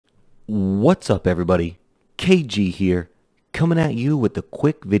What's up, everybody? KG here, coming at you with a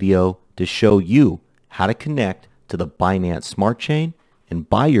quick video to show you how to connect to the Binance Smart Chain and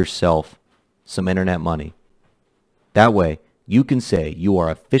buy yourself some internet money. That way, you can say you are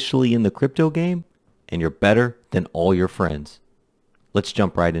officially in the crypto game and you're better than all your friends. Let's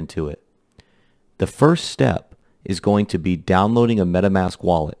jump right into it. The first step is going to be downloading a Metamask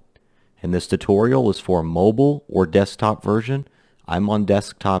Wallet. And this tutorial is for a mobile or desktop version. I'm on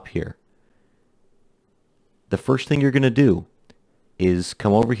desktop here. The first thing you're going to do is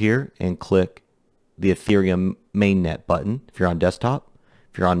come over here and click the Ethereum mainnet button if you're on desktop.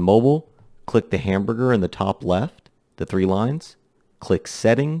 If you're on mobile, click the hamburger in the top left, the three lines, click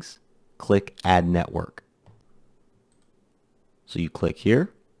settings, click add network. So you click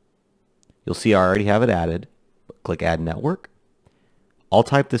here. You'll see I already have it added. Click add network. I'll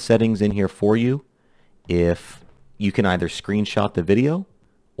type the settings in here for you. If you can either screenshot the video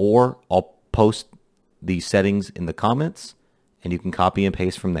or I'll post the settings in the comments and you can copy and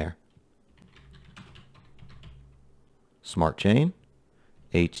paste from there. Smart Chain,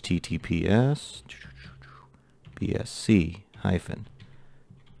 https BSC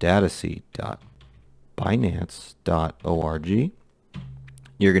dataseed.binance.org.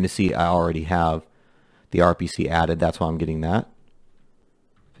 You're going to see I already have the RPC added. That's why I'm getting that.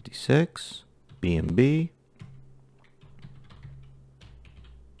 56 BNB.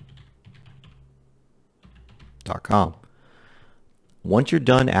 .com. Once you're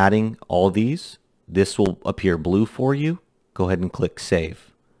done adding all these, this will appear blue for you. Go ahead and click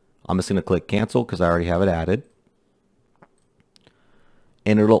save. I'm just going to click cancel because I already have it added.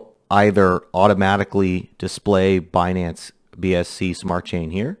 And it'll either automatically display Binance BSC Smart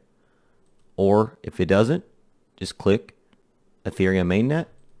Chain here, or if it doesn't, just click Ethereum mainnet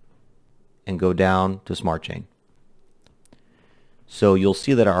and go down to Smart Chain. So you'll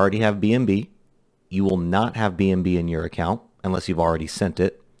see that I already have BNB. You will not have BNB in your account unless you've already sent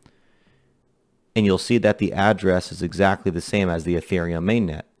it. And you'll see that the address is exactly the same as the Ethereum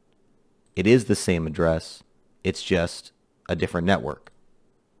mainnet. It is the same address. It's just a different network.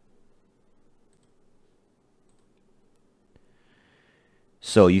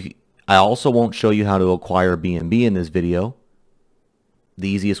 So I also won't show you how to acquire BNB in this video. The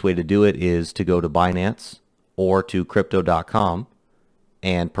easiest way to do it is to go to Binance or to crypto.com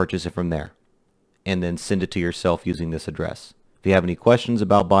and purchase it from there, and then send it to yourself using this address. If you have any questions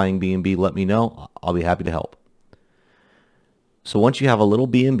about buying BNB, let me know. I'll be happy to help. So once you have a little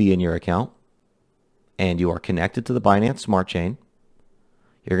BNB in your account and you are connected to the Binance Smart Chain,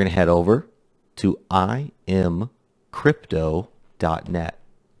 you're going to head over to imcrypto.net.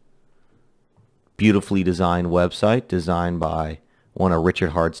 Beautifully designed website, designed by one of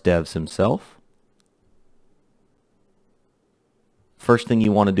Richard Hart's devs himself. First thing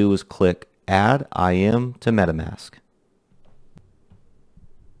you want to do is click Add IM to Metamask.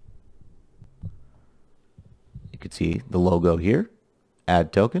 You can see the logo here.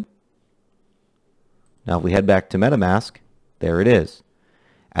 Add token. Now if we head back to Metamask, there it is.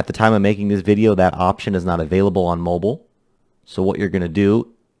 At the time of making this video, that option is not available on mobile. So what you're going to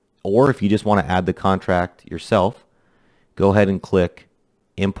do, or if you just want to add the contract yourself, go ahead and click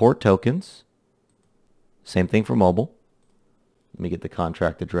Import Tokens. Same thing for mobile. Let me get the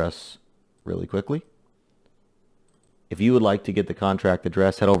contract address really quickly. If you would like to get the contract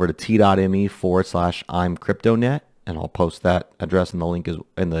address, head over to t.me/imcryptonet, and I'll post that address in the link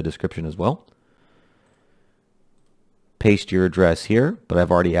in the description as well. Paste your address here, but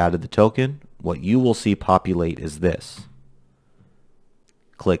I've already added the token. What you will see populate is this.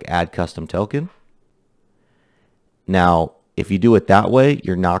 Click Add Custom Token. Now, if you do it that way,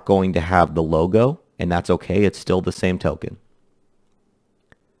 you're not going to have the logo, and that's okay. It's still the same token.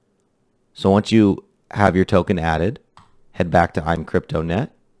 So once you have your token added, head back to imcryptonet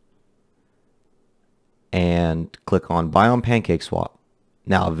and click on Buy on PancakeSwap.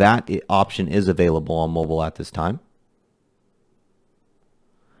 Now that option is available on mobile at this time.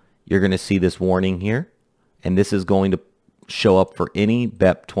 You're going to see this warning here, and this is going to show up for any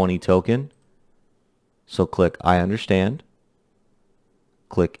BEP20 token. So click I understand,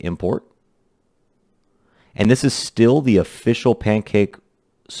 click import, and this is still the official PancakeSwap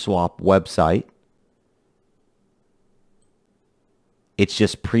website. It's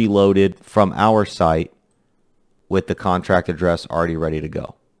just preloaded from our site with the contract address already ready to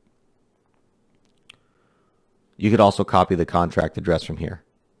go. You could also copy the contract address from here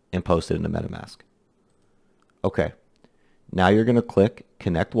and post it into Metamask. Okay, now you're going to click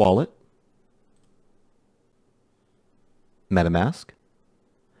Connect Wallet, Metamask.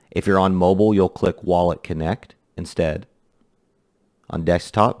 If you're on mobile, you'll click Wallet Connect instead. on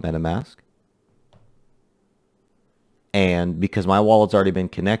desktop Metamask. And because my wallet's already been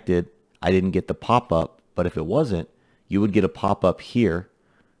connected, I didn't get the pop-up. But if it wasn't, you would get a pop-up here,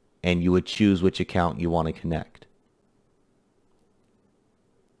 and you would choose which account you want to connect.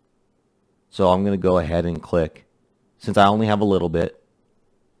 So I'm going to go ahead and click. Since I only have a little bit,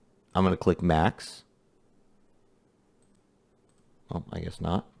 I'm going to click max. Oh, I guess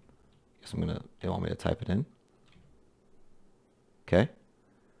not. I guess they want me to type it in. Okay.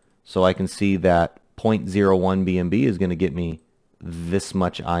 So I can see that 0.01 BNB is going to get me this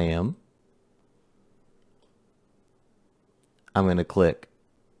much IM. I'm going to click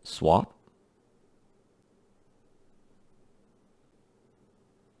swap.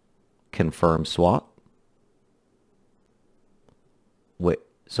 Confirm swap. Wait,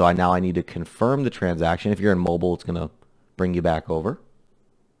 so now I need to confirm the transaction. If you're in mobile, it's going to bring you back over.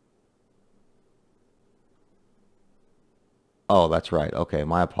 Oh, that's right. Okay,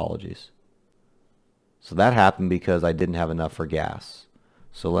 my apologies. So that happened because I didn't have enough for gas.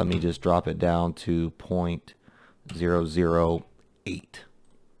 So let me just drop it down to 0.008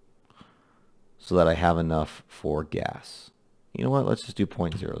 so that I have enough for gas. You know what? Let's just do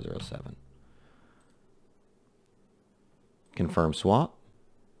 0.007. Confirm swap.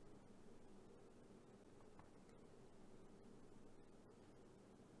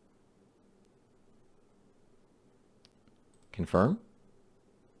 Confirm.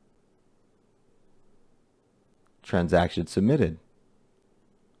 Transaction submitted.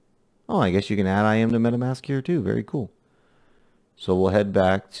 Oh, I guess you can add IM to MetaMask here too. Very cool. So we'll head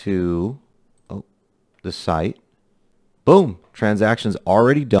back to the site. Boom. Transaction's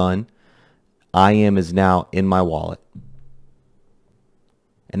already done. IM is now in my wallet.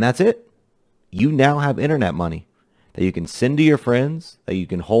 And that's it. You now have internet money that you can send to your friends, that you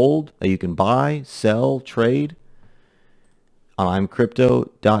can hold, that you can buy, sell, trade. On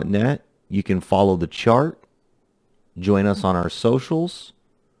imcrypto.net, you can follow the chart, join us on our socials,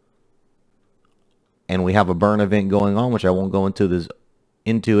 and we have a burn event going on, which I won't go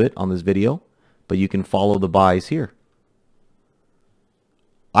into it on this video, but you can follow the buys here.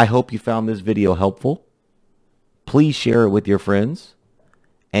 I hope you found this video helpful. Please share it with your friends,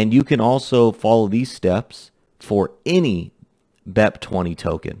 and you can also follow these steps for any BEP20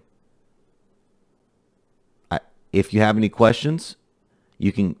 token. If you have any questions,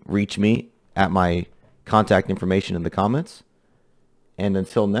 you can reach me at my contact information in the comments. And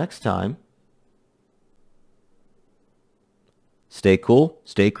until next time, stay cool,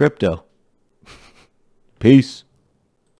 stay crypto. Peace.